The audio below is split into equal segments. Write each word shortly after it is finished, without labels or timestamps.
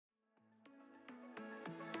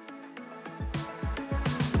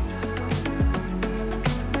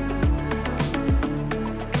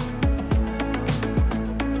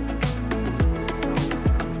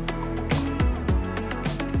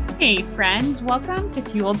Hey friends, welcome to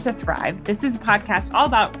Fueled to Thrive. This is a podcast all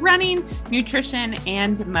about running, nutrition,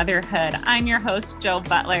 and motherhood. I'm your host, Jill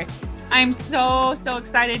Butler. I'm so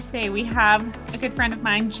excited today. We have a good friend of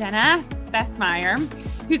mine, Jenna Fesemyer,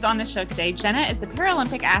 who's on the show today. Jenna is a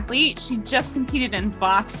Paralympic athlete. She just competed in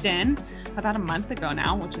Boston about a month ago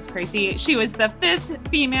now, which is crazy. She was the 5th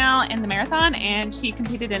female in the marathon, and she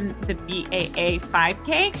competed in the BAA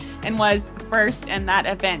 5K and was first in that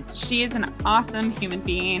event. She is an awesome human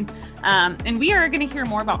being. And we are going to hear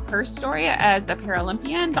more about her story as a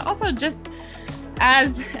Paralympian, but also just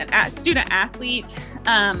as a student athlete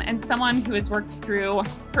and someone who has worked through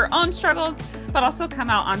her own struggles, but also come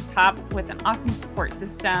out on top with an awesome support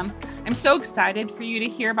system. I'm so excited for you to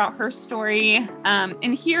hear about her story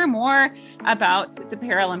and hear more about the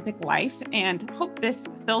Paralympic life, and hope this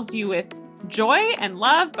fills you with joy and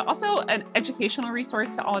love, but also an educational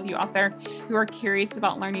resource to all of you out there who are curious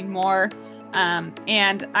about learning more.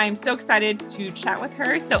 And I'm so excited to chat with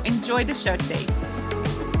her. So enjoy the show today.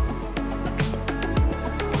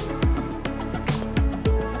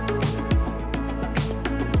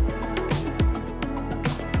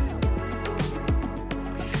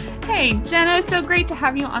 Hey, Jenna, so great to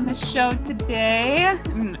have you on the show today.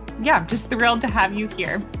 Yeah, I'm just thrilled to have you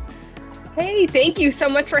here. Hey, thank you so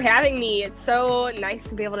much for having me. It's so nice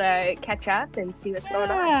to be able to catch up and see what's going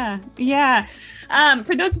on. Yeah.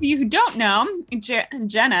 For those of you who don't know,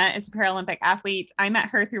 Jenna is a Paralympic athlete. I met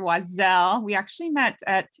her through Wazelle. We actually met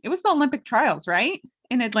it was the Olympic trials, right?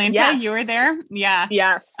 In Atlanta. Yes. You were there? Yeah.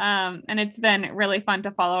 Yes. And it's been really fun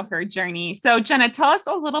to follow her journey. So Jenna, tell us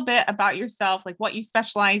a little bit about yourself, like what you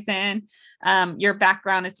specialize in, your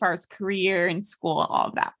background as far as career and school, all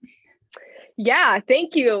of that. Yeah,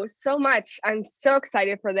 thank you so much. I'm so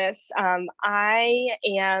excited for this. I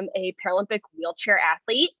am a Paralympic wheelchair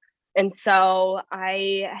athlete. And so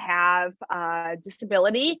I have a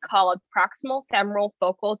disability called proximal femoral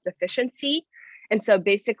focal deficiency. And so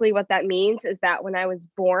basically what that means is that when I was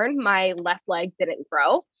born, my left leg didn't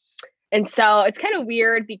grow. And so it's kind of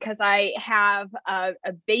weird because I have a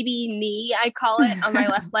baby knee, I call it, on my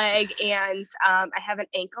left leg. And I have an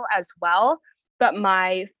ankle as well. But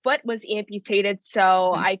my foot was amputated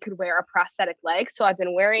so I could wear a prosthetic leg. So I've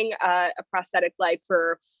been wearing a prosthetic leg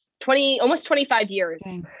for almost 25 years.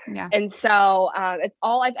 Yeah. And so it's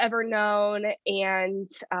all I've ever known. And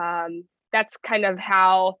that's kind of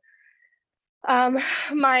how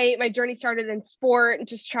my journey started in sport,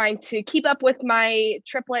 just trying to keep up with my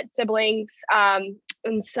triplet siblings.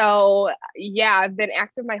 And so, yeah, I've been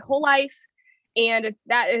active my whole life. And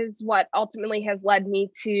that is what ultimately has led me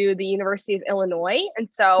to the University of Illinois. And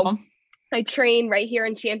so cool. I train right here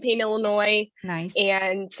in Champaign, Illinois. Nice.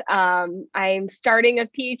 And I'm starting a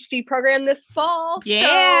PhD program this fall.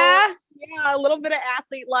 Yeah. So, yeah, a little bit of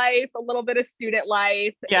athlete life, a little bit of student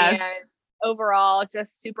life. Yes. And overall,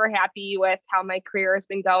 just super happy with how my career has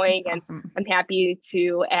been going. That's and awesome. I'm happy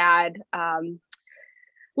to add a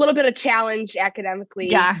little bit of challenge academically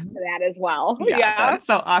to that as well. Yeah, that's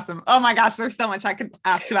so awesome. Oh my gosh, there's so much I could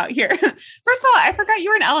ask about here. First of all, I forgot you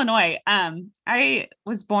were in Illinois. I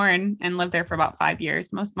was born and lived there for about 5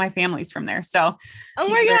 years. Most of my family's from there. So oh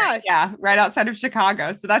my gosh. Yeah, right outside of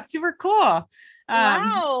Chicago. So that's super cool.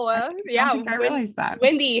 Wow. I realized that.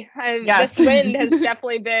 Windy. Yes. This wind has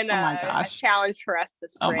definitely been a challenge for us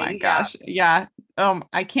this spring. Oh my gosh. Yeah.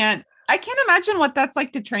 I can't imagine what that's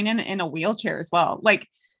like to train in a wheelchair as well. Like,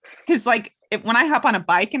 cause like when I hop on a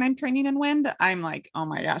bike and I'm training in wind, I'm like, oh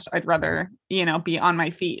my gosh, I'd rather, be on my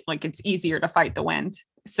feet. Like it's easier to fight the wind.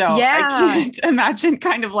 So I can't imagine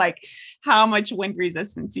kind of like how much wind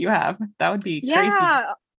resistance you have. That would be crazy.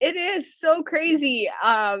 Yeah, it is so crazy.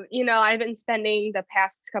 I've been spending the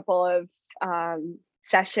past couple of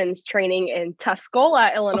sessions training in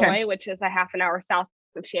Tuscola, Illinois, which is a half an hour south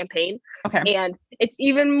of Champaign. Okay. And it's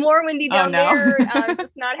even more windy down there,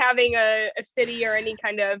 just not having a city or any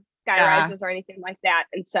kind of sky rises or anything like that.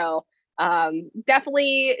 And so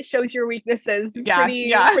definitely shows your weaknesses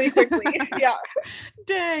pretty quickly. Yeah.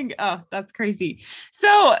 Dang. Oh, that's crazy.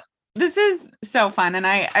 So this is so fun. And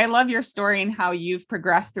I love your story and how you've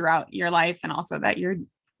progressed throughout your life, and also that you're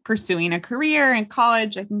pursuing a career in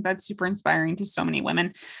college. I think that's super inspiring to so many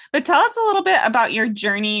women. But tell us a little bit about your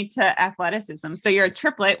journey to athleticism. So you're a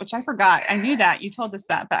triplet, which I forgot. I knew that you told us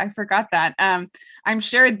that, but I forgot that. I'm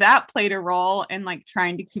sure that played a role in like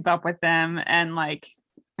trying to keep up with them, and like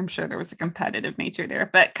I'm sure there was a competitive nature there.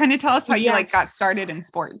 But kind of tell us how you like got started in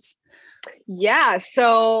sports. Yeah,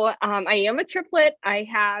 so I am a triplet.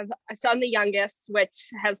 So I'm the youngest, which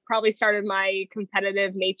has probably started my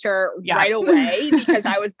competitive nature right away because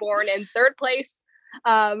I was born in third place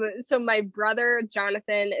So my brother,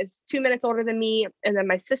 Jonathan, is 2 minutes older than me. And then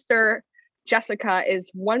my sister, Jessica, is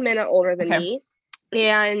 1 minute older than me.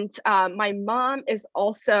 And my mom is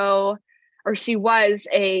also, or she was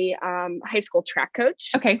a high school track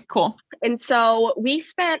coach. Okay, cool. And so we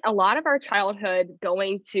spent a lot of our childhood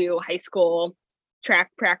going to high school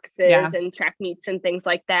track practices and track meets and things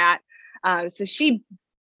like that. So she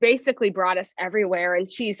basically brought us everywhere. And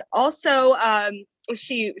she's also,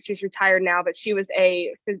 she's retired now, but she was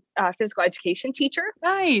a physical education teacher.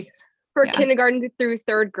 Nice. For kindergarten through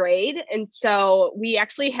third grade. And so we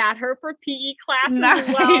actually had her for PE classes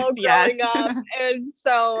as well growing up. And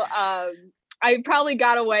so I probably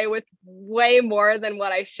got away with way more than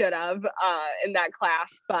what I should have in that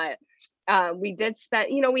class. But we did spend,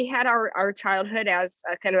 we had our childhood as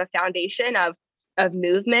a kind of a foundation of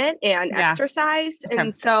movement and exercise.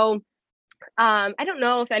 And so I don't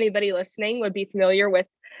know if anybody listening would be familiar with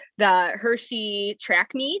the Hershey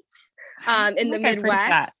track meets in the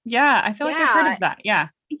Midwest. I feel like I've heard of that. Yeah.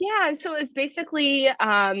 And so it's basically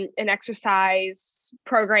an exercise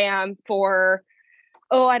program for,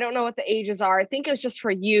 I don't know what the ages are. I think it was just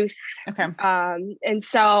for youth. Okay. And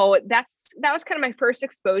so that was kind of my first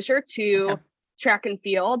exposure to track and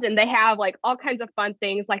field. And they have like all kinds of fun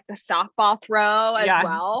things like the softball throw as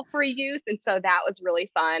well for youth. And so that was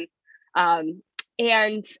really fun.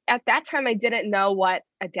 And at that time, I didn't know what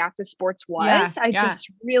adaptive sports was. I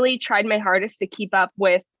just really tried my hardest to keep up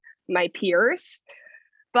with my peers.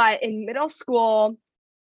 But in middle school,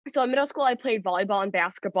 I played volleyball and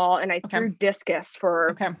basketball, and I threw discus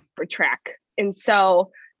for track. And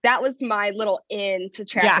so that was my little in to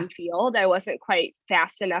track and field. I wasn't quite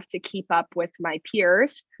fast enough to keep up with my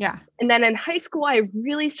peers. And then in high school, I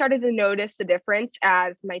really started to notice the difference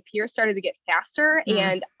as my peers started to get faster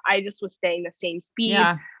and I just was staying the same speed.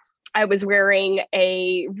 I was wearing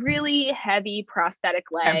a really heavy prosthetic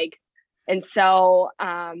leg. And so,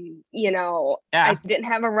 I didn't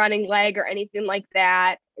have a running leg or anything like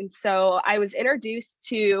that. And so I was introduced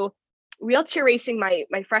to wheelchair racing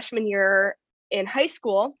my freshman year in high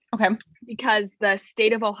school, because the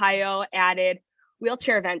state of Ohio added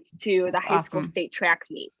wheelchair events to the high school state track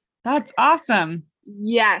meet. That's awesome.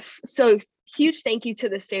 Yes. So huge thank you to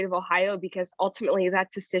the state of Ohio, because ultimately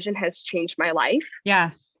that decision has changed my life.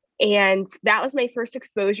 And that was my first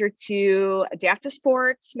exposure to adaptive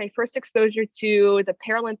sports, my first exposure to the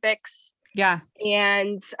Paralympics.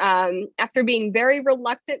 And after being very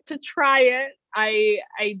reluctant to try it, I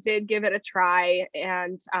did give it a try.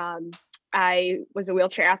 And I was a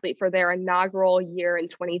wheelchair athlete for their inaugural year in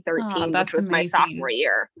 2013, which was my sophomore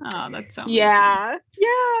year. Oh, that's so amazing.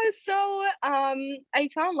 So I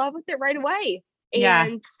fell in love with it right away.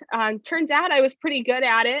 And turns out I was pretty good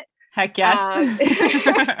at it. Heck yes.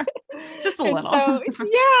 Just a little. So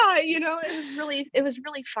it was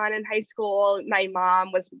really fun in high school. My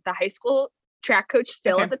mom was the high school track coach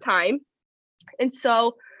still at the time. And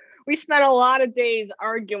so we spent a lot of days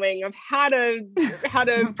arguing of how to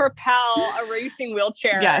propel a racing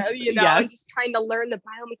wheelchair, and just trying to learn the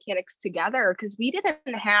biomechanics together, because we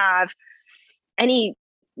didn't have any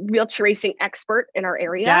wheelchair racing expert in our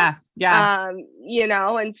area.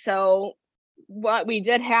 And so what we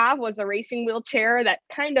did have was a racing wheelchair that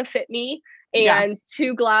kind of fit me, and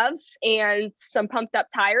two gloves and some pumped up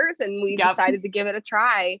tires, and we decided to give it a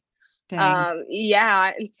try.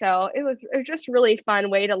 And so it was just really fun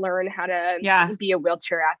way to learn how to be a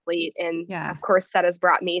wheelchair athlete. And of course that has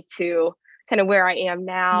brought me to kind of where I am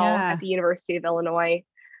now at the University of Illinois.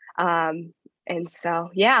 And so,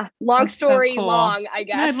 long that's story so cool. long, I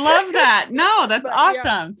guess. I love that. No, that's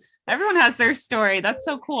awesome. Everyone has their story. That's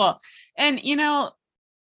so cool. And,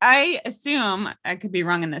 I assume, I could be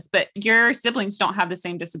wrong in this, but your siblings don't have the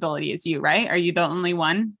same disability as you, right? Are you the only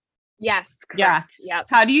one? Yes. Correct. Yep.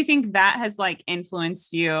 How do you think that has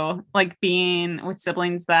influenced you, being with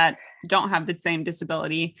siblings that don't have the same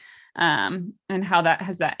disability, and how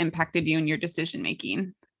has that impacted you in your decision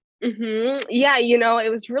making? Yeah.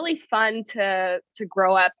 It was really fun to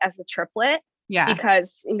grow up as a triplet.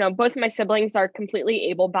 Because, both of my siblings are completely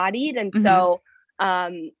able-bodied. And so,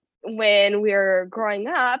 when we were growing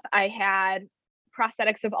up, I had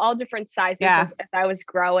prosthetics of all different sizes as I was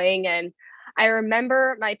growing. And I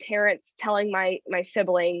remember my parents telling my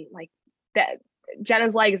sibling that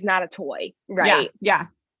Jenna's leg is not a toy, right?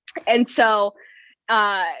 And so,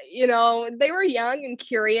 they were young and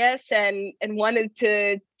curious and wanted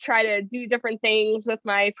to try to do different things with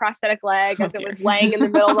my prosthetic leg as it was laying in the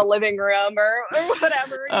middle of the living room or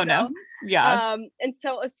whatever. No. And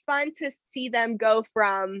so it was fun to see them go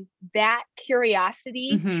from that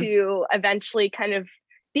curiosity to eventually kind of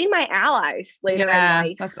being my allies later in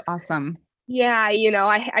life. That's awesome. Yeah,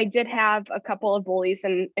 I did have a couple of bullies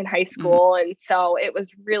in high school. And so it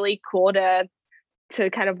was really cool to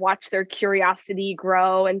kind of watch their curiosity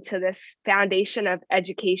grow into this foundation of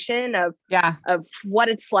education Yeah. of what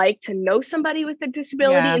it's like to know somebody with a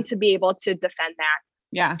disability and to be able to defend that.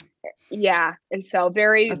 Yeah. Yeah. And so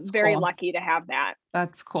very, That's very cool. lucky to have that.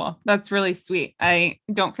 That's cool. That's really sweet. I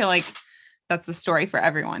don't feel like that's the story for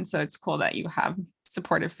everyone. So it's cool that you have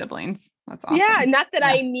supportive siblings. That's awesome. Yeah. Not that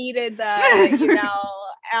I needed the,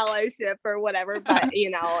 allyship or whatever, but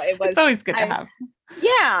it was, it's always good to have.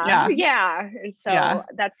 Yeah. And so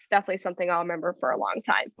that's definitely something I'll remember for a long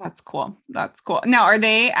time. That's cool. That's cool. Now, are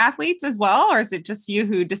they athletes as well, or is it just you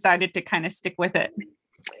who decided to kind of stick with it?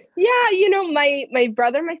 Yeah, my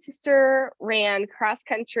brother and my sister ran cross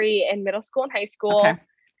country in middle school and high school. Okay.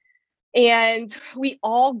 And we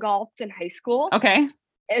all golfed in high school. Okay.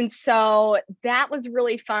 And so that was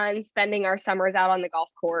really fun, spending our summers out on the golf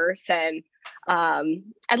course. And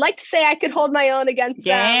I'd like to say I could hold my own against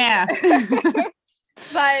them.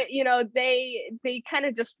 But, they kind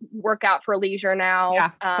of just work out for leisure now.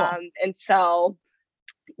 Yeah, cool. And so,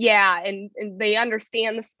 and they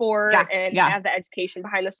understand the sport and have the education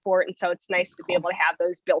behind the sport. And so it's nice to be able to have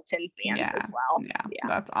those built-in fans as well. Yeah.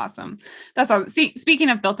 That's awesome. That's awesome. See, speaking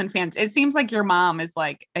of built-in fans, it seems like your mom is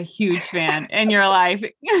like a huge fan in your life.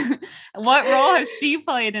 What role has she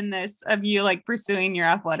played in this of you like pursuing your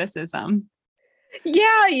athleticism?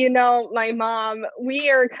 Yeah, my mom, we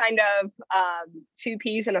are kind of two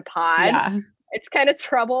peas in a pod. Yeah. It's kind of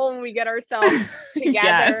trouble when we get ourselves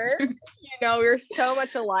together. We're so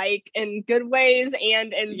much alike in good ways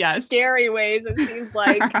and in scary ways, it seems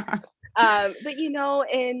like. But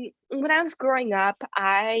when I was growing up,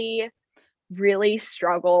 I really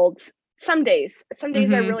struggled. Some days I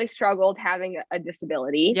really struggled having a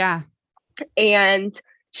disability. Yeah. And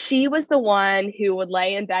she was the one who would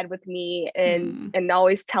lay in bed with me and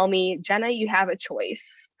always tell me, Jenna, you have a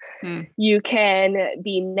choice. You can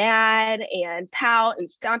be mad and pout and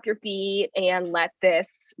stomp your feet and let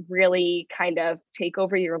this really kind of take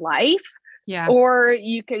over your life. Yeah. Or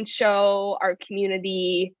you can show our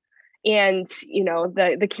community and,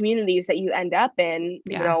 the communities that you end up in,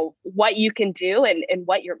 what you can do and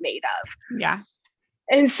what you're made of. Yeah.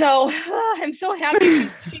 And so I'm so happy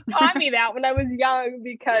she taught me that when I was young,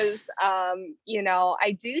 because,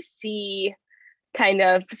 I do see kind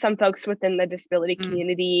of some folks within the disability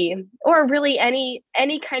community, or really any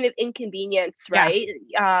kind of inconvenience, right?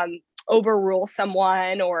 Overrule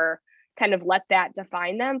someone or kind of let that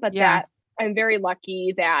define them. But that I'm very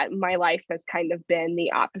lucky that my life has kind of been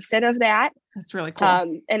the opposite of that. That's really cool.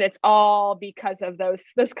 And it's all because of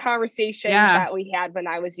those conversations that we had when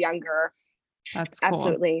I was younger. That's cool.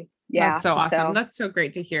 Absolutely. Yeah. That's so awesome. That's so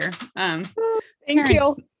great to hear. Thank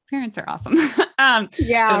you. Parents are awesome. For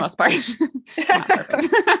the most part. Not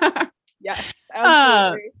perfect. Yes.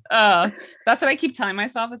 Absolutely. That's what I keep telling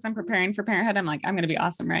myself as I'm preparing for parenthood. I'm like, I'm going to be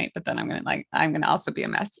awesome. Right. But then I'm going to also be a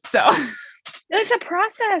mess. So it's a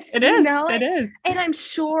process. It is. It is. And I'm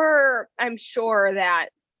sure that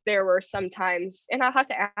there were some times, and I'll have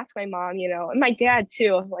to ask my mom, and my dad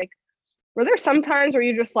too, like, were there some times where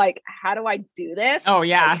you're just like, how do I do this? Oh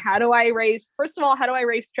yeah. Like, first of all, how do I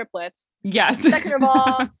raise triplets? Yes. Second of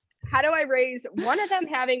all, how do I raise one of them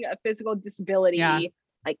having a physical disability? Yeah.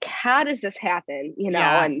 Like, how does this happen?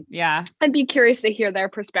 And I'd be curious to hear their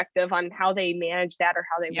perspective on how they manage that or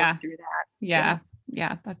how they work through that. Yeah.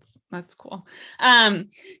 That's cool.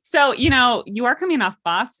 So, you are coming off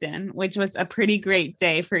Boston, which was a pretty great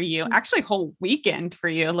day for you, actually whole weekend for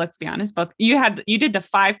you. Let's be honest, both you did the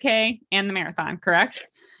 5K and the marathon, correct?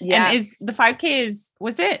 Yeah. And is the 5K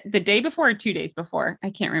was it the day before or 2 days before?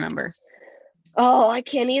 I can't remember. Oh, I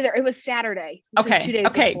can't either. It was Saturday. It was okay. Like 2 days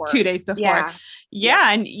before. 2 days before.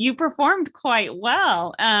 Yeah. And you performed quite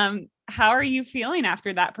well. How are you feeling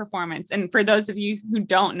after that performance? And for those of you who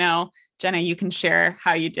don't know, Jenna, you can share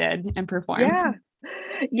how you did and performed.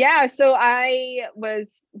 Yeah. So I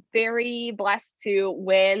was very blessed to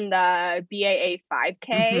win the BAA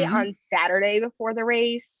 5K on Saturday before the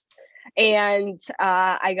race. And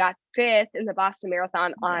I got 5th in the Boston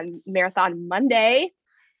Marathon on Marathon Monday.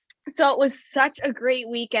 So it was such a great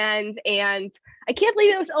weekend, and I can't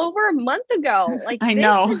believe it was over a month ago. Like, I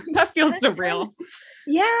know that feels surreal.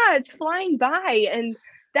 Yeah, it's flying by, and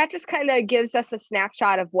that just kind of gives us a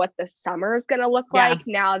snapshot of what the summer is going to look like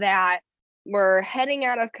now that we're heading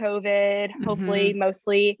out of COVID, hopefully,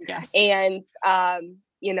 mostly, and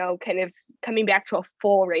kind of coming back to a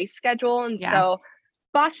full race schedule. And so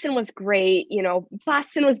Boston was great.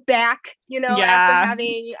 Boston was back, after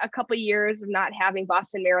having a couple of years of not having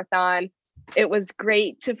Boston Marathon. It was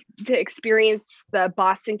great to experience the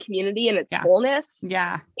Boston community in its Yeah. fullness.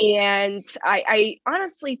 Yeah. And I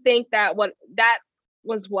honestly think that that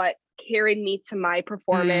was what carried me to my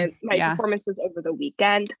performances over the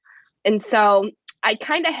weekend. And so I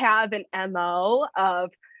kind of have an MO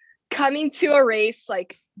of coming to a race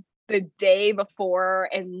like the day before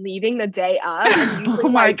and leaving the day of. And usually Oh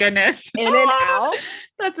my goodness. in and out.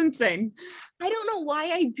 That's insane. I don't know why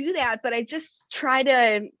I do that, but I just try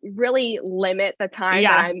to really limit the time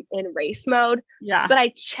that I'm in race mode. Yeah. But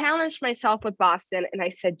I challenged myself with Boston and I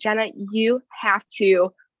said, Jenna, you have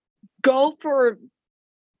to go for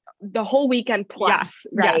the whole weekend plus,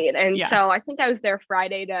 right? Yes. And so I think I was there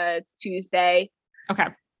Friday to Tuesday. Okay.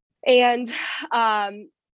 And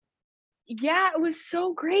it was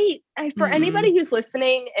so great. For anybody who's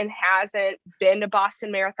listening and hasn't been to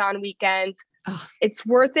Boston Marathon weekend, it's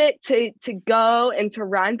worth it to go and to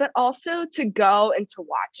run, but also to go and to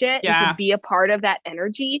watch it and to be a part of that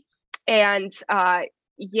energy. And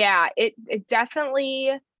it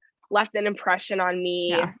definitely left an impression on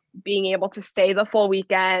me, being able to stay the full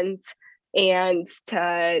weekend and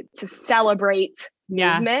to celebrate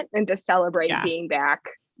movement and to celebrate being back.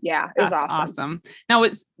 Yeah, it was awesome. Now,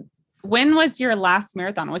 when was your last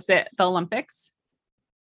marathon? Was it the Olympics?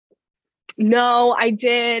 No, I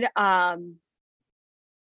did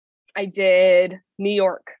New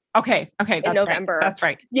York. Okay. In November. Right. That's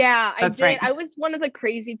right. Yeah, I did. Right. I was one of the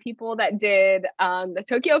crazy people that did the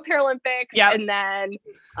Tokyo Paralympics and then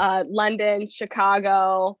London,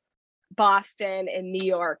 Chicago, Boston, and New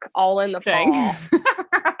York all in the fall.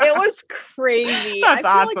 It was crazy. That's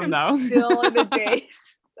I feel awesome, like I'm though. still in the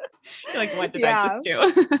days. You're like, what did I just do?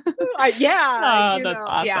 That's awesome. Yeah,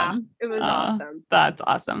 it was awesome. That's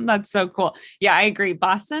awesome. That's so cool. Yeah, I agree.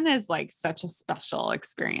 Boston is like such a special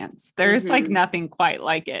experience. There's like nothing quite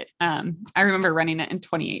like it. I remember running it in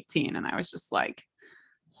 2018 and I was just like,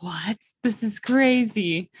 what? This is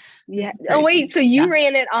crazy. Yeah. Crazy. Oh, wait. So you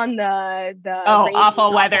ran it on the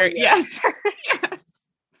awful weather. Yes. Yes.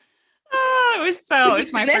 It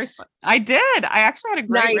was my first one. I did. I actually had a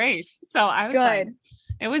great race. So I was good.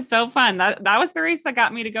 It was so fun. That was the race that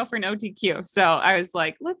got me to go for an OTQ. So I was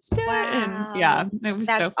like, let's do it. And it was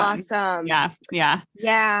so fun. Awesome. Yeah.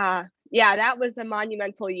 Yeah. That was a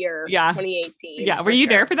monumental year. 2018. Yeah. Were you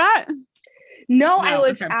there for that? No, I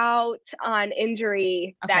was out on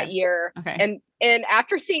injury that year. Okay. And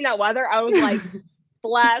after seeing that weather, I was like,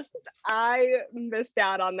 blessed. I missed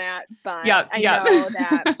out on that. But I know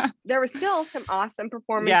that there were still some awesome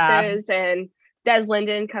performances and Des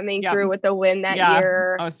Linden coming through with the win that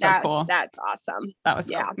year. Oh, so cool. That's awesome. That was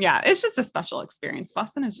cool. Yeah. It's just a special experience.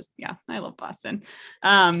 Boston is just, I love Boston.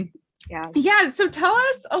 So tell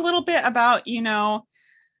us a little bit about,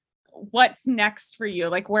 what's next for you?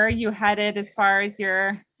 Like, where are you headed as far as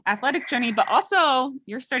your athletic journey, but also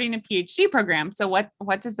you're starting a PhD program. So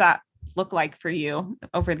what does that look like for you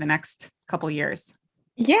over the next couple of years?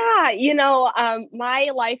 Yeah,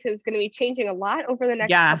 my life is going to be changing a lot over the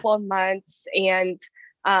next couple of months. And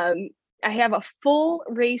I have a full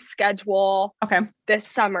race schedule this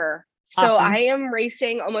summer. So I am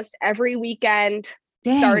racing almost every weekend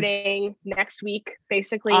starting next week,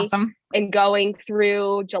 basically, and going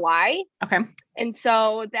through July. And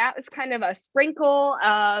so that was kind of a sprinkle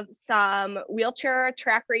of some wheelchair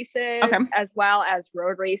track races as well as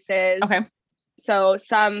road races. So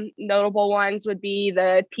some notable ones would be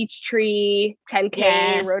the Peachtree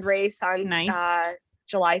 10K road race on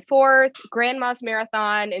July 4th, Grandma's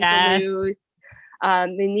Marathon in Duluth, the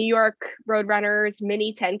New York Roadrunners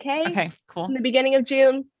Mini 10K in the beginning of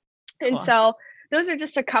June. And so those are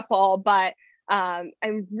just a couple, but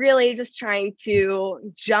I'm really just trying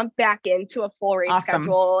to jump back into a full race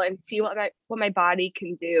schedule and see what my body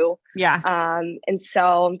can do. And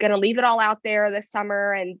so I'm going to leave it all out there this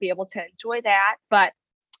summer and be able to enjoy that. But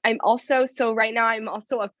I'm also, right now I'm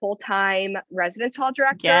also a full-time residence hall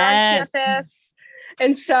director on campus.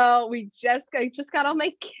 And so I just got all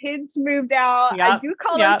my kids moved out. I do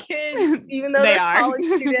call them kids, even though they're college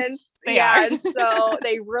students. They are. So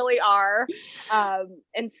they really are.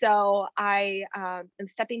 And so I am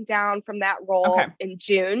stepping down from that role in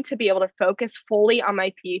June to be able to focus fully on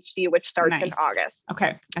my PhD, which starts in August.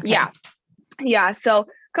 Yeah. So a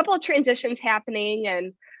couple of transitions happening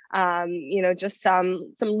and, just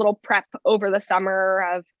some little prep over the summer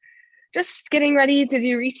of just getting ready to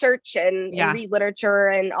do research and read literature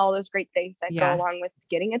and all those great things that go along with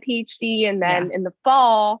getting a PhD. And then in the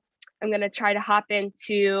fall, I'm going to try to hop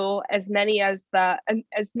into as many of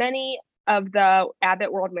the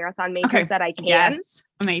Abbott World Marathon majors that I can. Yes.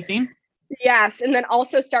 Amazing. Yes. And then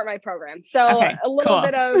also start my program. So a little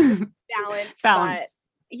bit of balance.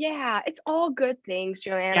 Yeah, it's all good things,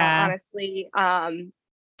 Joanna, Yeah. honestly.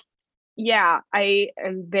 Yeah, I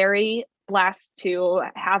am very blessed to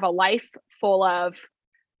have a life full of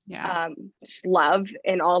Yeah. just love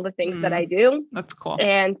in all the things that I Mm, do. that's cool.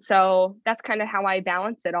 And so that's kind of how I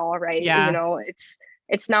balance it all, right? You Yeah. know,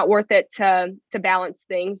 it's not worth it to balance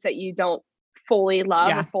things that you don't fully love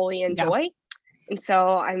or Yeah. fully Yeah. enjoy. And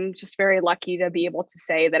so I'm just very lucky to be able to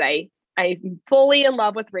say that I'm fully in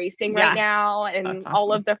love with racing right Yeah. now, and That's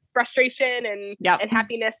all of awesome. the frustration and Yep.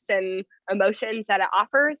 happiness and emotions that it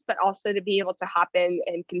offers, but also to be able to hop in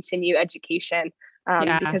and continue education,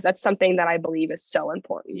 Yeah. because that's something that I believe is so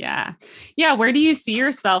important. Yeah. Yeah. Where do you see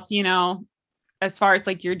yourself, as far as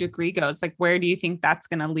like your degree goes? Like, where do you think that's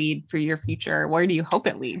going to lead for your future? Where do you hope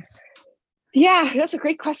it leads? Yeah, that's a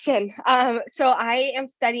great question. So I am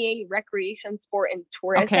studying recreation, sport, and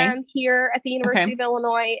Okay. tourism here at the University Okay. of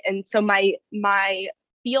Illinois, and so my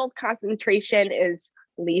field concentration is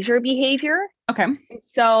leisure behavior. Okay.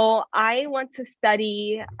 So I want to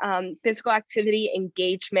study physical activity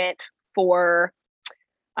engagement for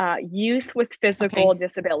youth with physical Okay.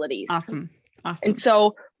 disabilities. Awesome. And Awesome.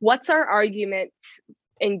 so, what's our argument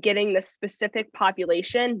in getting the specific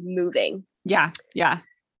population moving? Yeah. Yeah.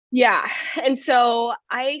 Yeah. And so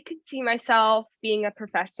I could see myself being a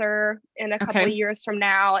professor in a couple of Okay. years from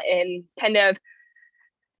now and kind of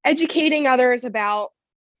educating others about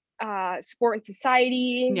sport and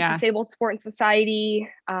society, Yeah. disabled sport and society,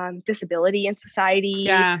 disability in society,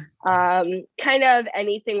 Yeah. kind of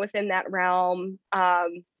anything within that realm.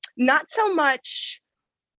 Not so much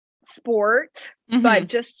sport, but Hmm.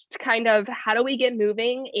 just kind of how do we get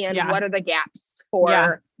moving and Yeah. what are the gaps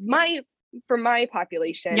Yeah. for my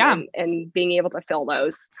population, Yeah. and being able to fill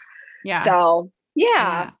those. Yeah. So yeah.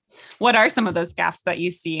 Yeah. What are some of those gaps that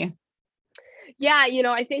you see? Yeah,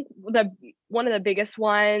 I think the one of the biggest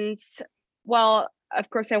ones, well, of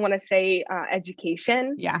course, I want to say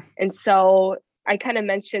education. Yeah. And so I kind of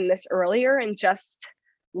mentioned this earlier, and just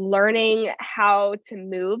learning how to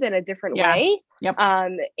move in a different Yeah. way, Yep.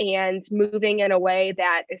 and moving in a way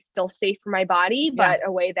that is still safe for my body, Yeah. but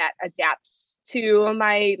a way that adapts to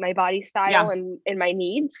my body style Yeah. and my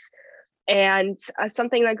needs. And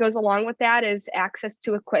something that goes along with that is access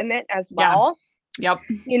to equipment as Yeah. well. Yep.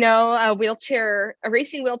 A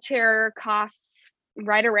racing wheelchair costs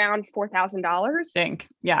right around $4,000. Think.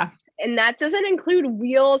 Yeah. And that doesn't include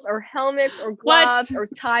wheels or helmets or What? gloves or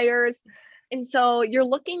tires. And so you're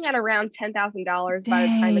looking at around $10,000 by the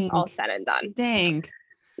time it's Dang. all said and done. Dang.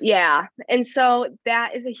 Yeah. And so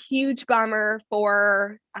that is a huge bummer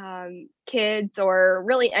for kids, or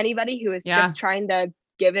really anybody who is Yeah. just trying to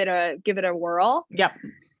give it a whirl. Yep.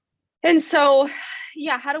 And so,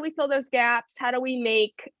 yeah, how do we fill those gaps? How do we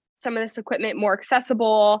make some of this equipment more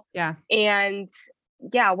accessible? Yeah. And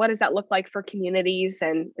yeah, what does that look like for communities?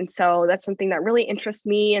 And so that's something that really interests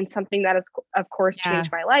me, and something that has, of course, Yeah.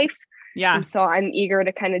 changed my life. Yeah. And so I'm eager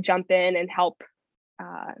to kind of jump in and help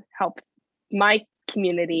my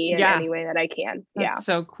community in Yeah. any way that I can. That's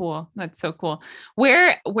so cool. That's so cool.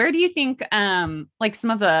 Where do you think like some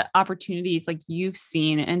of the opportunities like you've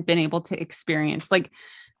seen and been able to experience, like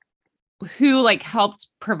who like helped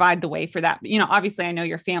provide the way for that? Obviously I know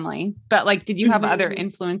your family, but like did you have other Mm-hmm.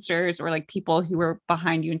 influencers or like people who were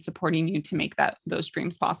behind you and supporting you to make those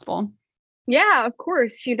dreams possible? Yeah, of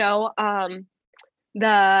course.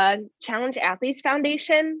 The Challenge Athletes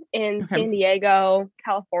Foundation in Okay. San Diego,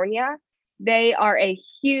 California, they are a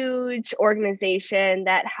huge organization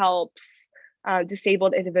that helps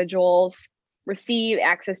disabled individuals receive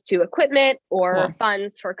access to equipment or Cool.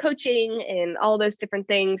 funds for coaching and all those different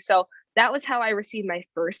things. So that was how I received my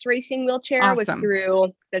first racing wheelchair, was Awesome.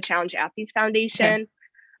 through the Challenge Athletes Okay. Foundation.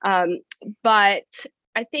 But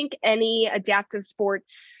I think any adaptive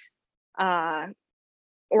sports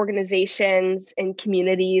organizations and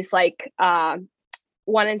communities, like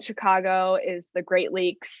one in Chicago is the Great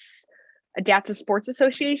Lakes Adaptive Sports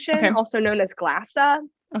Association, Okay. also known as GLASA.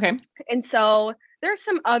 Okay. And so there's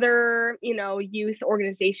some other, youth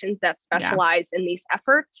organizations that specialize in these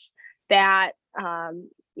efforts that,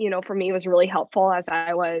 for me was really helpful as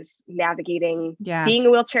I was navigating being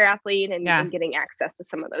a wheelchair athlete and getting access to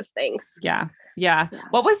some of those things. Yeah.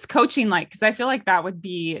 What was coaching like? Because I feel like that would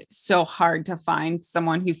be so hard to find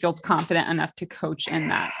someone who feels confident enough to coach in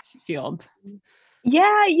that field.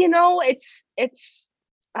 Yeah, it's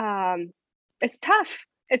tough.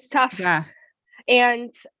 It's tough. Yeah.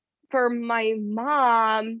 And for my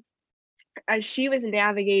mom, as she was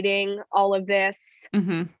navigating all of this,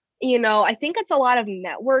 Mm-hmm. I think it's a lot of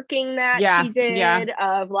networking that she did,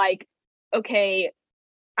 of like, okay,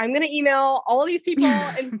 I'm going to email all of these people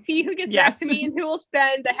and see who gets back to me and who will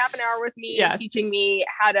spend a half an hour with me teaching me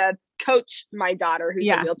how to coach my daughter who's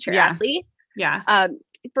a wheelchair athlete. Yeah.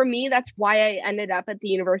 For me, that's why I ended up at the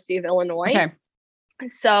University of Illinois. Okay.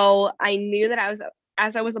 So I knew that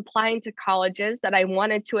as I was applying to colleges, that I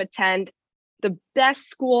wanted to attend the best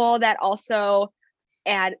school that also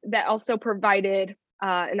provided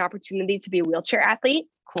an opportunity to be a wheelchair athlete.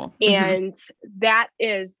 Cool. And that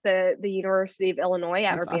is the University of Illinois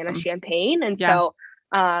at Urbana-Champaign. And so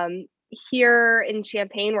here in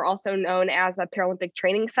Champaign, we're also known as a Paralympic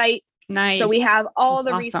training site. Nice. So we have all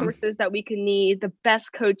the resources that we can need, the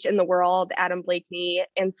best coach in the world, Adam Blakeney.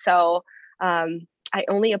 And so I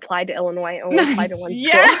only applied to Illinois. I only applied to one school.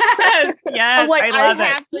 Yes. I'm like, I love I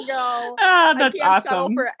have to go. Oh, that's I can't settle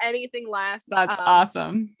awesome. for anything less. That's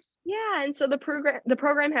awesome. Yeah. And so the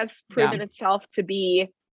program has proven itself to be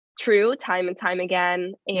true time and time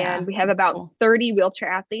again. And we have about 30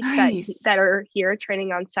 wheelchair athletes that are here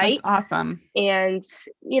training on site. That's awesome. And,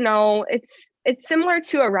 you know, it's similar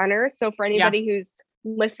to a runner. So for anybody who's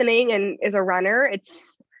listening and is a runner,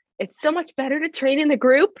 it's so much better to train in the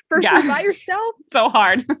group versus by yourself. So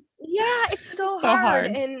hard. Yeah, it's so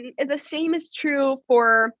hard. And the same is true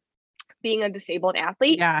for being a disabled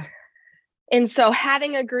athlete. Yeah. And so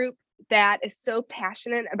having a group that is so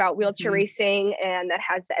passionate about wheelchair racing and that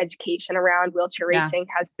has the education around wheelchair racing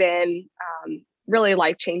has been really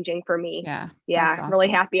life-changing for me. Yeah. Awesome. Really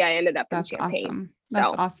happy I ended up in Champaign. Awesome.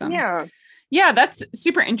 That's awesome. Yeah, that's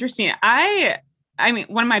super interesting. I mean,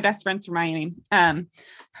 one of my best friends from Miami,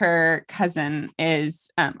 her cousin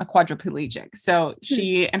is a quadriplegic. So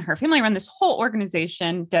she and her family run this whole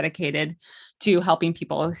organization dedicated to helping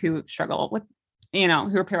people who struggle with, you know,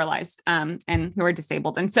 who are paralyzed and who are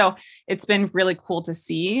disabled. And so it's been really cool to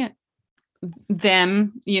see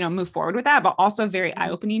them, you know, move forward with that, but also very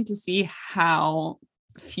eye-opening to see how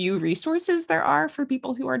few resources there are for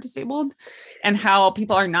people who are disabled and how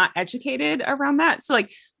people are not educated around that. So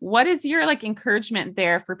like, what is your like encouragement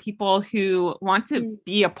there for people who want to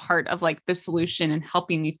be a part of like the solution and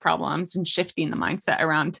helping these problems and shifting the mindset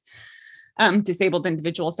around disabled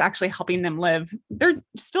individuals, actually helping them live? They're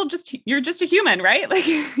still you're just a human, right? Like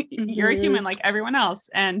you're a human like everyone else.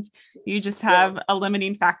 And you just have a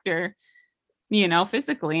limiting factor, you know,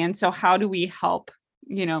 physically. And so how do we help,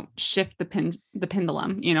 you know, shift the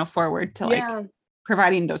pendulum, you know, forward to like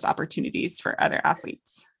providing those opportunities for other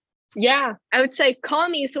athletes? Yeah, I would say call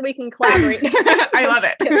me so we can collaborate. I love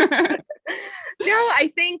it. No,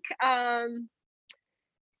 I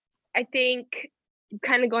think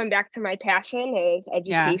kind of going back to my passion is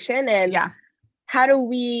education and how do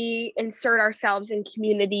we insert ourselves in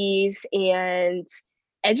communities and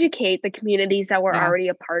educate the communities that we're already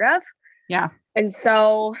a part of. Yeah. And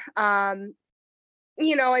so,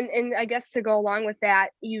 you know, and I guess to go along with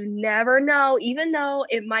that, you never know, even though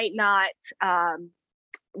it might not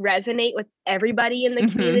resonate with everybody in the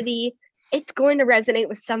community, it's going to resonate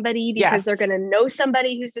with somebody because they're going to know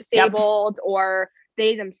somebody who's disabled or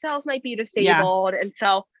they themselves might be disabled. And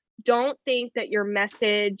so don't think that your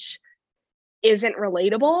message isn't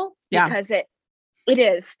relatable because it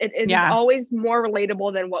is. It is always more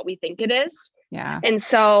relatable than what we think it is. Yeah. And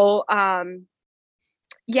so, and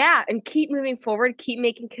keep moving forward, keep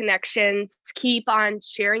making connections, keep on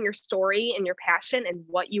sharing your story and your passion and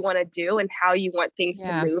what you want to do and how you want things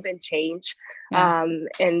to move and change, and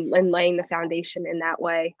laying the foundation in that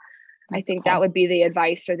way. That's I think cool. That would be the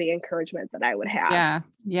advice or the encouragement that I would have. Yeah.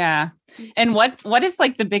 Yeah. And what is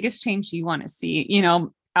like the biggest change you want to see, you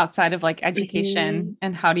know, outside of like education,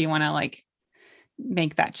 and how do you want to like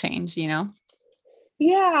make that change, you know?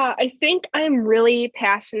 Yeah, I think I'm really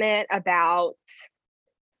passionate about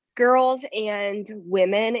girls and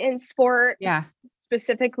women in sport. Yeah.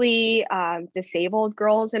 Specifically, disabled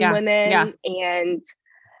girls and women, and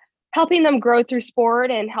helping them grow through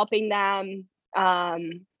sport and helping them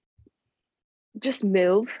just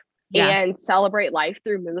move and celebrate life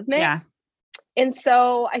through movement. Yeah. And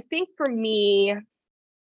so I think for me,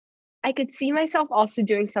 I could see myself also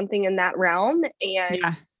doing something in that realm and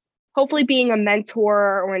hopefully being a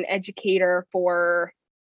mentor or an educator for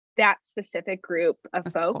that specific group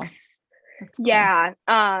of folks. Cool. Yeah.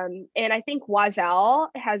 And I think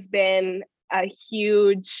Wazelle has been a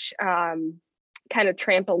huge kind of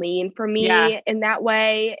trampoline for me in that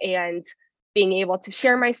way, and being able to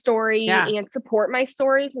share my story and support my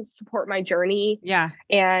story and support my journey. Yeah.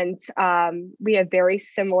 And we have very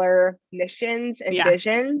similar missions and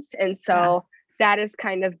visions. And so that has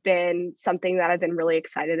kind of been something that I've been really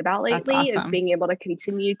excited about lately, is being able to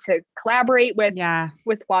continue to collaborate with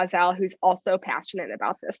Wazelle, who's also passionate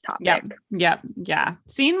about this topic. Yeah.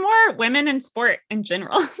 Seeing more women in sport in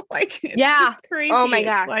general, like, it's just crazy. Oh my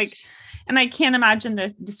gosh. Like, and I can't imagine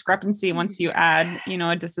the discrepancy once you add, you know,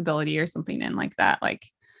 a disability or something in like that. Like,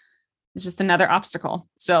 it's just another obstacle.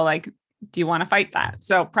 So like, do you want to fight that?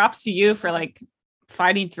 So props to you for like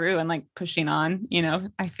fighting through and like pushing on. You know,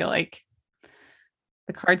 I feel like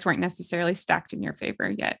the cards weren't necessarily stacked in your favor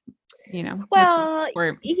yet, you know? Well,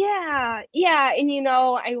 yeah. And, you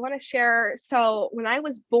know, I want to share. So when I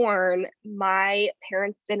was born, my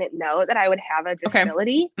parents didn't know that I would have a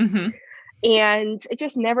disability. And it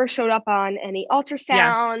just never showed up on any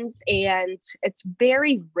ultrasounds. And it's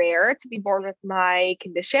very rare to be born with my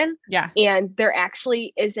condition. And there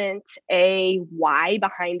actually isn't a why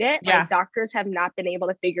behind it. Like, doctors have not been able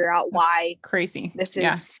to figure out why this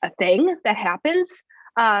is a thing that happens.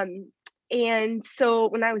 And so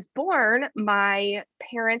when I was born, my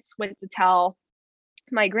parents went to tell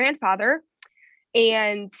my grandfather,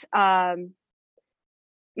 and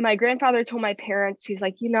my grandfather told my parents, he's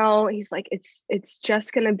like, it's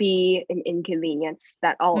just going to be an inconvenience.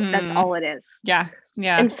 That's all it is.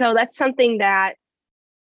 And so that's something that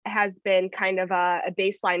has been kind of a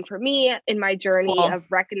baseline for me in my journey of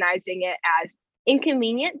recognizing it as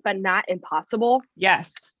inconvenient, but not impossible.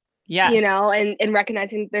 You know, and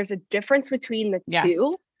recognizing there's a difference between the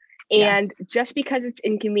two. And just because it's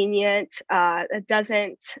inconvenient,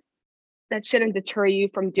 that shouldn't deter you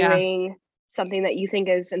from doing something that you think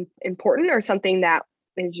is important, or something that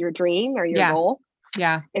is your dream or your goal.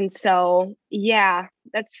 And so,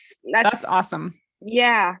 that's awesome.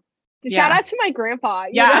 Shout out to my grandpa.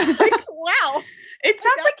 You know? Like, wow. It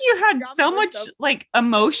sounds like you had so much like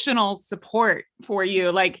emotional support for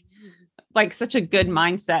you. Like such a good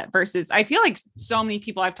mindset, versus I feel like so many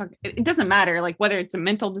people I've talked, it doesn't matter, like whether it's a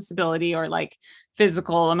mental disability or like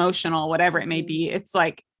physical, emotional, whatever it may be. It's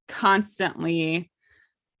like constantly,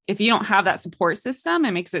 if you don't have that support system,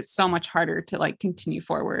 it makes it so much harder to like continue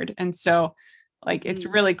forward. And so like, it's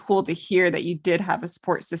really cool to hear that you did have a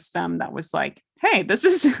support system that was like, hey, this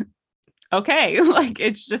is okay. Like,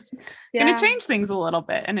 it's just going to change things a little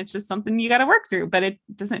bit. And it's just something you got to work through, but it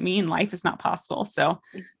doesn't mean life is not possible. So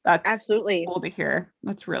that's absolutely cool to hear.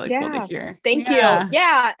 That's really cool to hear. Thank you.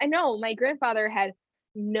 Yeah, I know my grandfather had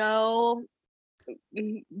little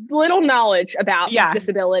knowledge about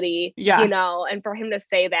disability, you know, and for him to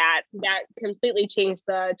say that completely changed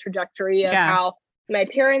the trajectory of how my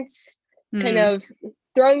parents kind of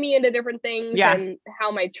throwing me into different things, and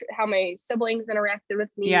how my siblings interacted with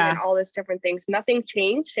me, and all those different things. Nothing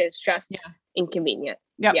changed. It's just inconvenient.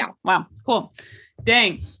 Wow. Cool.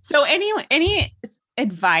 Dang. So any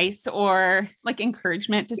advice or like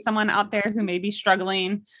encouragement to someone out there who may be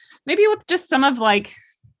struggling, maybe with just some of like,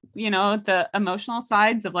 you know, the emotional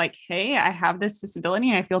sides of like, hey, I have this disability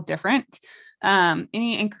and I feel different.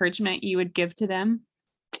 Any encouragement you would give to them?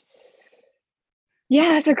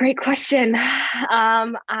 Yeah, that's a great question.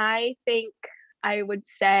 I think I would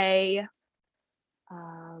say,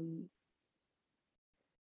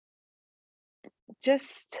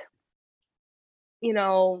 just, you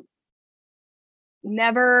know,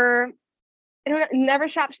 never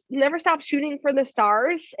stop shooting for the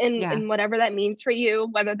stars, and whatever that means for you,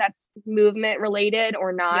 whether that's movement related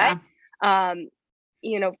or not.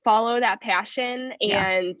 You know, follow that passion,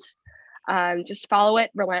 and just follow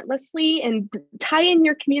it relentlessly, and tie in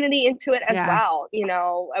your community into it as well. You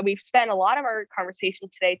know, we've spent a lot of our conversation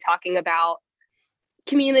today talking about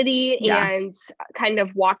community and kind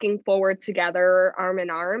of walking forward together, arm in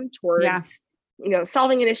arm, towards, you know,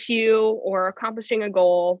 solving an issue or accomplishing a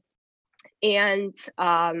goal. And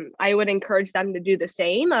I would encourage them to do the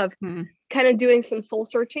same, of kind of doing some soul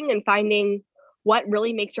searching and finding what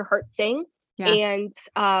really makes your heart sing, and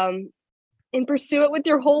pursue it with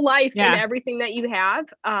your whole life and everything that you have.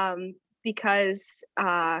 Because,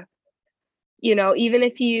 you know, even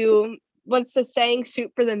if you, what's the saying,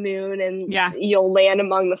 shoot for the moon and you'll land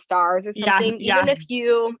among the stars or something. Even if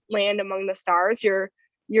you land among the stars, your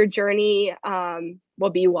journey will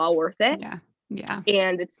be well worth it.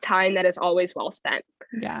 And it's time that is always well spent.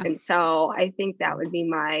 And so I think that would be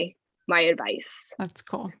my advice. That's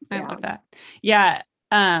cool. I love that.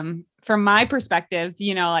 From my perspective,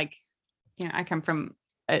 you know, like, you know, I come from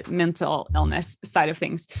a mental illness side of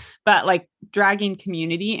things, but like dragging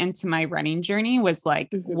community into my running journey was like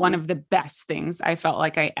one of the best things I felt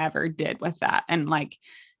like I ever did with that. And like,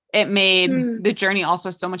 it made the journey also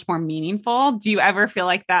so much more meaningful. Do you ever feel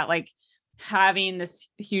like that? Like, having this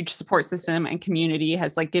huge support system and community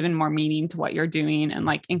has like given more meaning to what you're doing and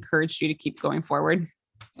like encouraged you to keep going forward?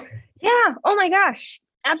 Yeah. Oh my gosh.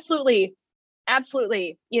 Absolutely.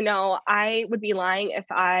 Absolutely. I would be lying if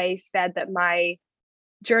I said that my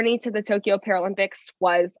journey to the Tokyo Paralympics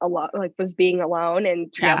was was being alone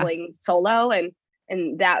and traveling solo.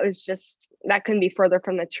 And that was that couldn't be further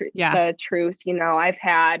from the truth. The truth. I've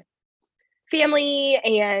had family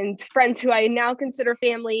and friends who I now consider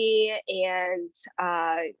family, and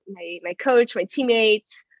my coach, my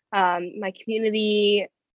teammates, my community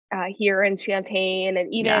here in Champaign,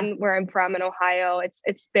 and even where I'm from in Ohio.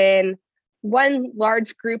 It's been one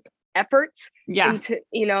large group effort into,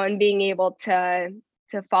 and being able to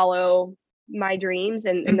follow my dreams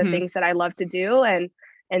and the things that I love to do. And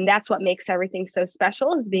that's what makes everything so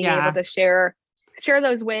special, is being able to share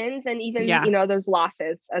those wins and even, those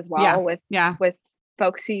losses as well with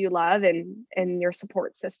folks who you love and your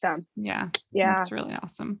support system. Yeah. That's really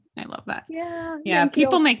awesome. I love that. Yeah.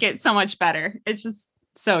 People make it so much better. It's just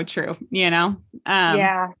so true, yeah,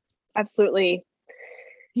 absolutely.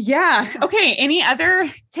 Yeah. Okay. Any other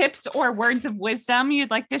tips or words of wisdom you'd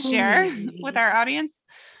like to share with our audience?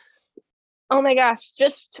 Oh my gosh.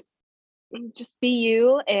 Just be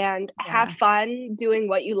you and have fun doing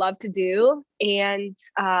what you love to do. And,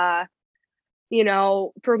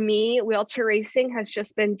 for me, wheelchair racing has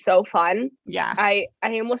just been so fun. Yeah. I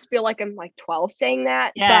almost feel like I'm like 12 saying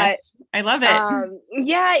that. Yes. But I love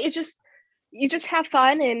it. You just have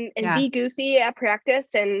fun and be goofy at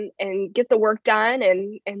practice and get the work done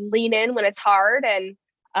and lean in when it's hard. And,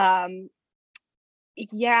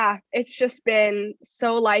 it's just been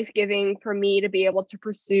so life-giving for me to be able to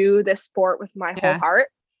pursue this sport with my whole heart.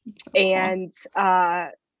 So and,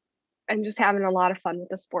 I'm just having a lot of fun with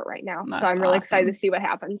the sport right now. So I'm really excited to see what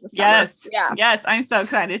happens this summer. Yes. I'm so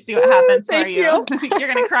excited to see what happens for you. You're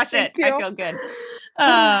going to crush it. You. I feel good.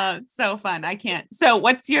 So fun. I can't. So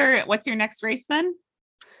what's your next race then?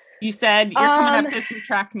 You said you're coming up to some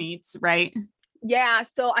track meets, right? Yeah.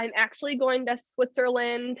 So I'm actually going to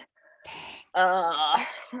Switzerland.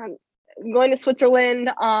 I'm going to Switzerland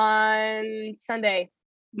on Sunday.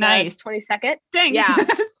 Nice. 22nd. Dang. Yeah.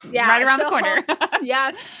 Right around the corner.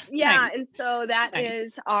 Yes. Yeah. Nice. And so that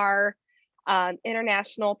is our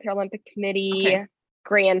International Paralympic Committee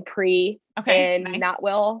Grand Prix in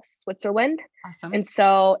Notwil, Switzerland. Awesome. And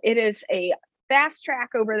so it is a fast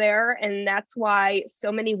track over there. And that's why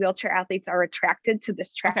so many wheelchair athletes are attracted to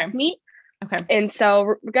this track meet. Okay. And so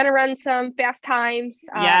we're going to run some fast times.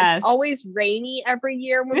 It's always rainy every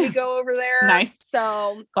year when we go over there. Nice.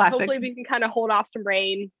 So hopefully we can kind of hold off some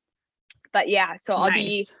rain. But yeah, so I'll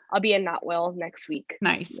be in Notwil next week.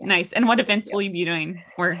 Nice. And what events will you be doing?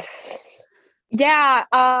 I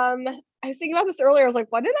was thinking about this earlier. I was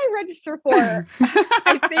like, what did I register for?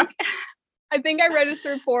 I think I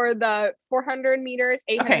registered for the 400 meters,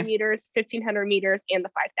 800 meters, 1500 meters, and the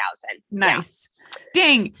 5,000. Nice. Yeah.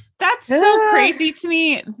 Dang. That's so crazy to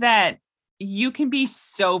me that you can be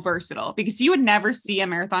so versatile, because you would never see a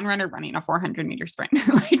marathon runner running a 400 meter sprint,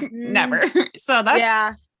 never. So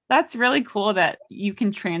that's really cool that you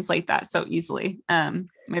can translate that so easily.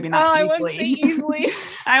 Maybe not easily. I wouldn't say easily.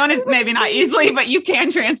 I want to maybe not easily, but you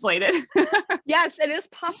can translate it. Yes, it is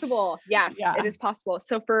possible. Yes, it is possible.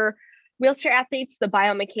 So for wheelchair athletes, the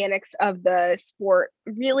biomechanics of the sport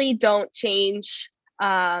really don't change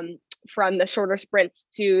from the shorter sprints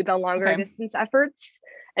to the longer distance efforts.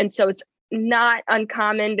 And so it's not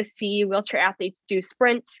uncommon to see wheelchair athletes do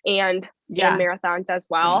sprints and marathons as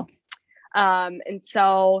well. And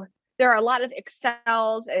so there are a lot of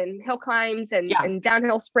excels and hill climbs and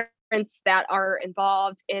downhill sprints that are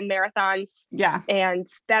involved in marathons. Yeah. And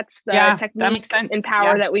that's the technique and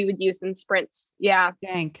power that we would use in sprints. Yeah.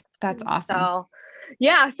 Dang. That's awesome.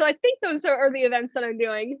 So I think those are the events that I'm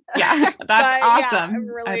doing. Yeah. That's awesome. I'm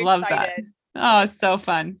really I love excited. that. Oh, so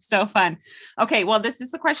fun. So fun. Okay. Well, this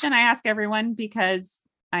is the question I ask everyone because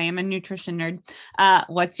I am a nutrition nerd.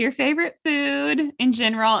 What's your favorite food in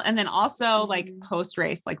general? And then also like post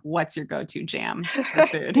race, like what's your go-to jam for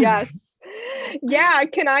food? Yes. Yeah.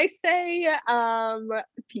 Can I say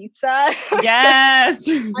pizza? Yes.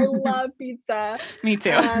 I love pizza. Me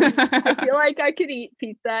too. I feel like I could eat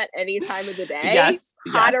pizza at any time of the day. Yes.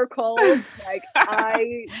 Hot or cold. Like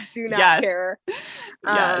I do not care.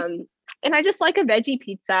 And I just like a veggie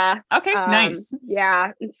pizza. Okay, nice.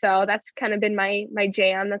 Yeah. And so that's kind of been my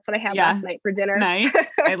jam. That's what I had last night for dinner. Nice.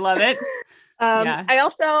 I love it. I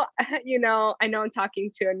also, I know I'm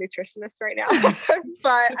talking to a nutritionist right now,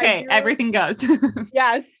 but everything goes.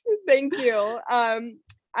 Yes. Thank you.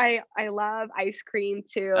 I love ice cream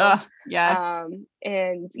too. Yes.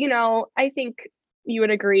 And I think you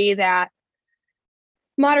would agree that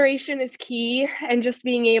moderation is key, and just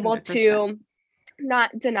being able 100%. to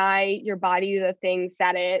not deny your body the things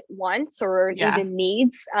that it wants or even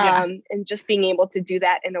needs. And just being able to do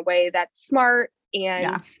that in a way that's smart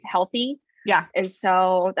and healthy. Yeah. And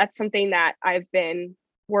so that's something that I've been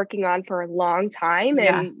working on for a long time.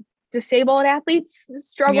 And disabled athletes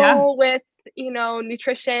struggle with,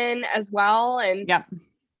 nutrition as well, and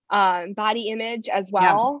body image as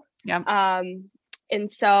well. And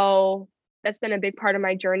so that's been a big part of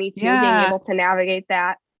my journey too, being able to navigate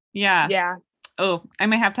that. Yeah. Oh, I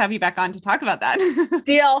might have to have you back on to talk about that.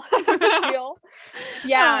 Deal.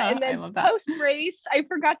 Yeah. And then post race, I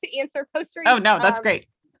forgot to answer post race. Oh no, that's great.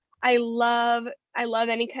 I love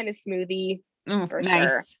any kind of smoothie. For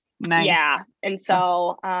sure. Nice. Yeah. And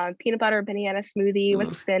so peanut butter banana smoothie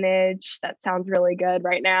with spinach. That sounds really good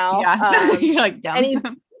right now. Yeah. You're like,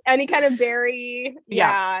 yum. Any kind of berry.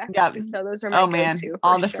 Yeah. And so those are my go-to.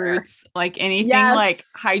 All the fruits, like anything like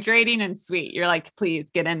hydrating and sweet. You're like, please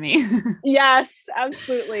get in me. Yes,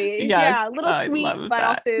 absolutely. Yeah. A little sweet, but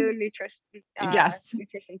also nutrition.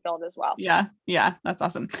 Nutrition filled as well. Yeah. That's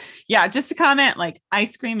awesome. Yeah. Just to comment, like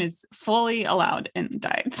ice cream is fully allowed in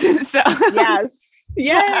diets. So yes.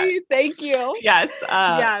 Yay. Thank you. Yes.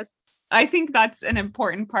 I think that's an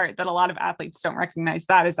important part that a lot of athletes don't recognize,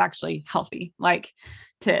 that is actually healthy. Like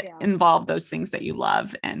to involve those things that you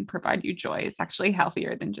love and provide you joy is actually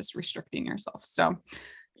healthier than just restricting yourself. So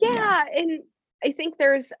and I think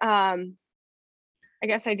there's I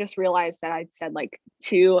guess I just realized that I'd said like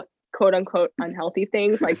 2 quote unquote unhealthy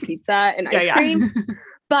things like pizza and ice cream.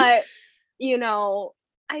 But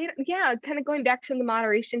kind of going back to the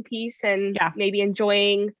moderation piece and maybe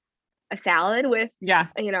enjoying a salad with,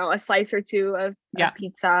 a slice or 2 of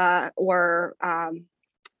pizza or,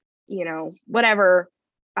 whatever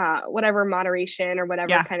moderation or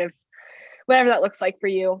whatever kind of, whatever that looks like for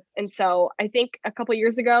you. And so I think a couple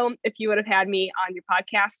years ago, if you would have had me on your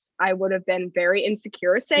podcast, I would have been very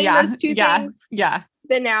insecure saying those 2 things.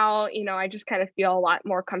 But now, I just kind of feel a lot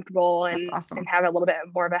more comfortable and have a little bit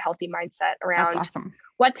more of a healthy mindset around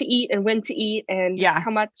what to eat and when to eat and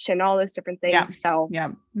how much and all those different things. So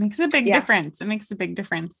makes a big difference. It makes a big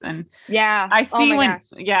difference. And I see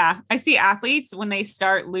I see athletes when they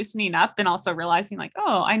start loosening up and also realizing like,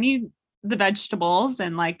 oh, I need the vegetables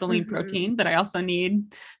and like the lean protein, but I also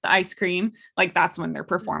need the ice cream. Like that's when their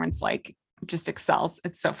performance like just excels.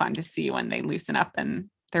 It's so fun to see when they loosen up and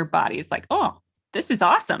their body is like, oh, this is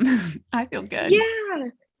awesome. I feel good.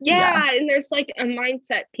 Yeah. And there's like a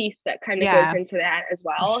mindset piece that kind of goes into that as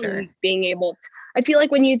well. And being able to, I feel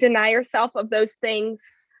like when you deny yourself of those things,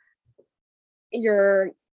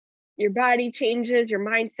 your body changes, your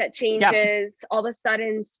mindset changes. All of a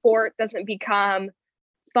sudden sport doesn't become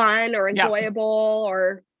fun or enjoyable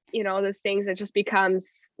or, those things. It just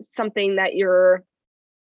becomes something that you're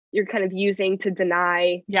kind of using to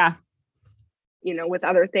deny. With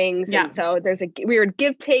other things. And so there's a weird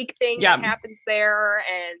give take thing that happens there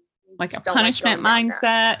and like a punishment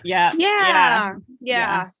mindset.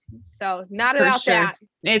 So not about that.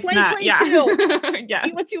 It's not.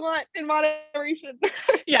 Eat what you want in moderation.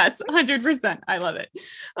 Yes, 100%. I love it.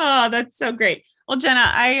 Oh, that's so great. Well, Jenna,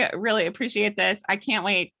 I really appreciate this. I can't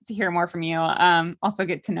wait to hear more from you. Also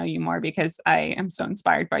get to know you more because I am so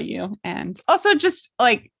inspired by you. And also just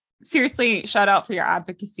like, seriously, shout out for your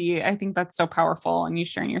advocacy. I think that's so powerful, and you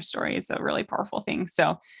sharing your story is a really powerful thing.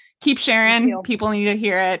 So keep sharing. People need to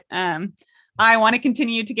hear it. I want to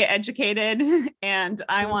continue to get educated, and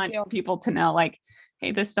I want people to know like,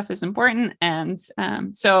 hey, this stuff is important. And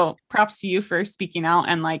so props to you for speaking out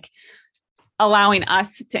and like allowing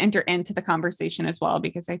us to enter into the conversation as well,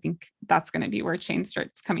 because I think that's going to be where change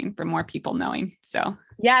starts coming from, more people knowing. So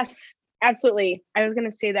yes. Absolutely. I was going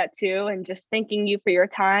to say that too. And just thanking you for your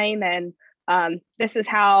time. And this is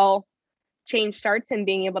how change starts, and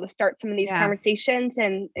being able to start some of these conversations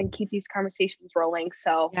and keep these conversations rolling.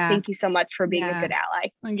 So thank you so much for being a good ally.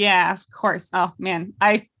 Yeah, of course. Oh man,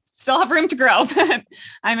 I still have room to grow, but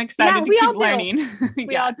I'm excited to keep learning.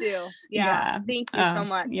 We all do. Yeah. Thank you so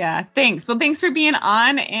much. Yeah. Thanks. Well, thanks for being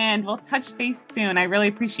on, and we'll touch base soon. I really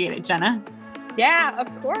appreciate it, Jenna. Yeah,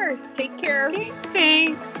 of course. Take care. Okay,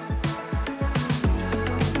 thanks.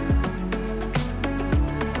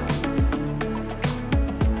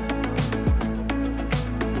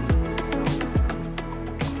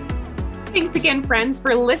 Thanks again, friends,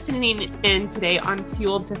 for listening in today on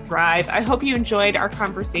Fueled to Thrive. I hope you enjoyed our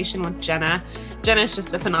conversation with Jenna. Jenna is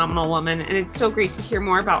just a phenomenal woman, and it's so great to hear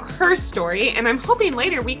more about her story. And I'm hoping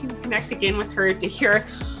later we can connect again with her to hear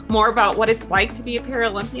more about what it's like to be a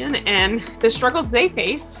Paralympian and the struggles they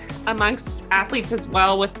face amongst athletes as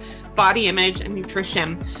well with body image and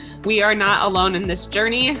nutrition. we are not alone in this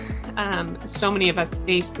journey. So many of us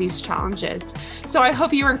face these challenges. So I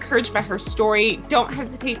hope you were encouraged by her story. Don't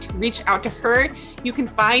hesitate to reach out to her. You can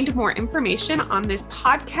find more information on this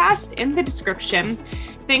podcast in the description.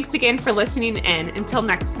 Thanks again for listening in. Until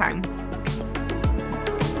next time.